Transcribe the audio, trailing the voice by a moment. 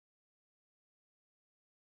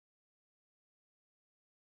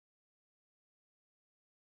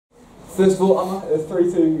First of all, Amar, a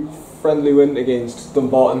 3-2 friendly win against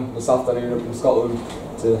Dumbarton this afternoon up in Scotland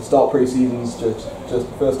to start pre-seasons. Just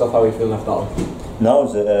first off, how are you feeling after that? No,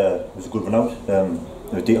 it was a good run out.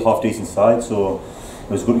 They were a half decent side, so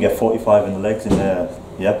it was good to get 45 in the legs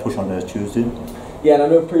and push on Tuesday. Yeah, and I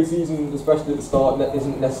know pre-season, especially at the start,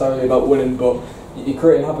 isn't necessarily about winning, but you're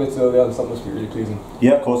creating habits early on, so that must be really pleasing.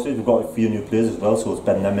 Yeah, of course, we've got a few new players as well, so it's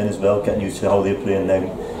bedding them in as well, getting used to how they play and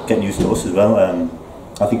then getting used to us as well.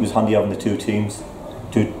 I think it was handy having the two teams,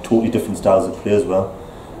 two totally different styles of play as well.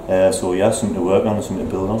 So yeah, something to work on and something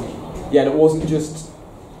to build on. Yeah, and it wasn't just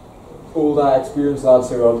all that experienced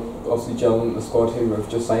lads who are obviously gelling the squad who have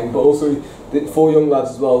just signed, but also the 4 young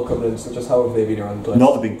lads as well coming in, so just how have they been around the place?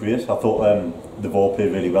 Not they've been great. I thought they've all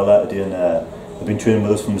played really well that day, and they've been training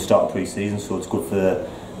with us from the start of pre-season, so it's good for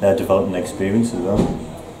their development experience as well.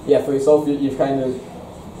 Yeah, for yourself, you've kind of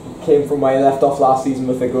came from where you left off last season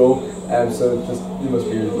with a goal, so just you must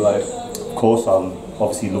be really delighted. Of course, I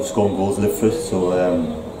obviously love scoring goals, live for it, so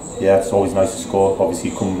yeah, it's always nice to score.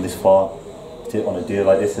 Obviously coming this far on a day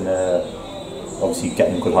like this and obviously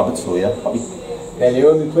getting good habits, so yeah, happy. And you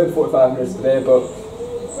only played 45 minutes today, but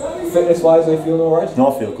fitness wise, are you feeling alright?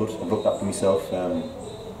 No, I feel good. I've looked after myself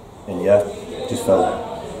and yeah, just felt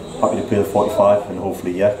happy to play the 45 and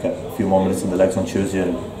hopefully get a few more minutes in the legs on Tuesday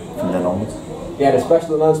and from then onwards. Yeah, the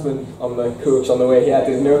special announcement on the coach on the way here,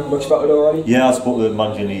 did you know much about it already? Yeah, I spoke to the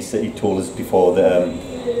manager and he told us before that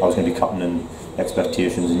I was going to be captain and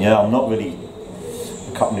expectations, and yeah, I'm not really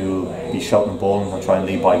a captain who will be shouting and bawling. I try and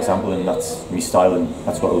lead by example, and that's my style and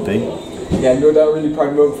that's what it'll be. Yeah, no doubt, really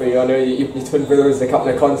proud moment for you. I know your twin brother is the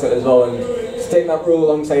captain of concert as well, and just taking that role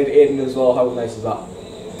alongside Aidan as well, how nice is that?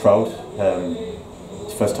 Proud.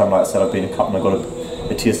 It's the first time, like I said, I've been a captain. I got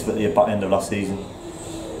a taste of it at the back end of last season.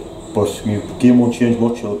 But my game won't change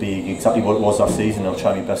much. It'll be exactly what it was last season. I'll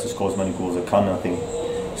try my best to score as many goals as I can. And I think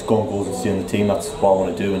scoring goals and staying in the team, that's what I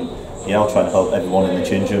want to do. And yeah, I'll try and help everyone in the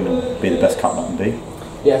change room and be the best captain I can be.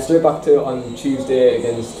 Yeah, straight back to on Tuesday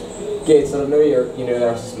against Gates. And I know you're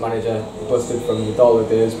their assistant manager, busted from the Dollar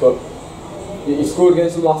days, but you scored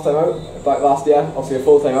against them last time out, back last year. Obviously a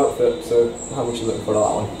full-time outfit. So how much are you looking for that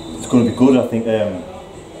one? It's going to be good. I think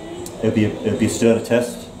it'll be a sterner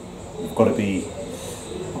test. We've got to be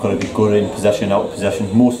good in possession, out of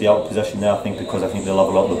possession, mostly out of possession there, I think, because I think they'll have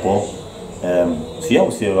a lot of the ball. So yeah,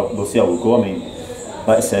 we'll see how we'll go. I mean,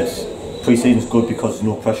 like I said, pre-season's good because there's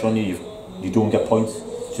no pressure on you. You don't get points.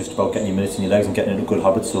 It's just about getting your minutes in your legs and getting into good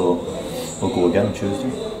habits. So we'll go again on Tuesday.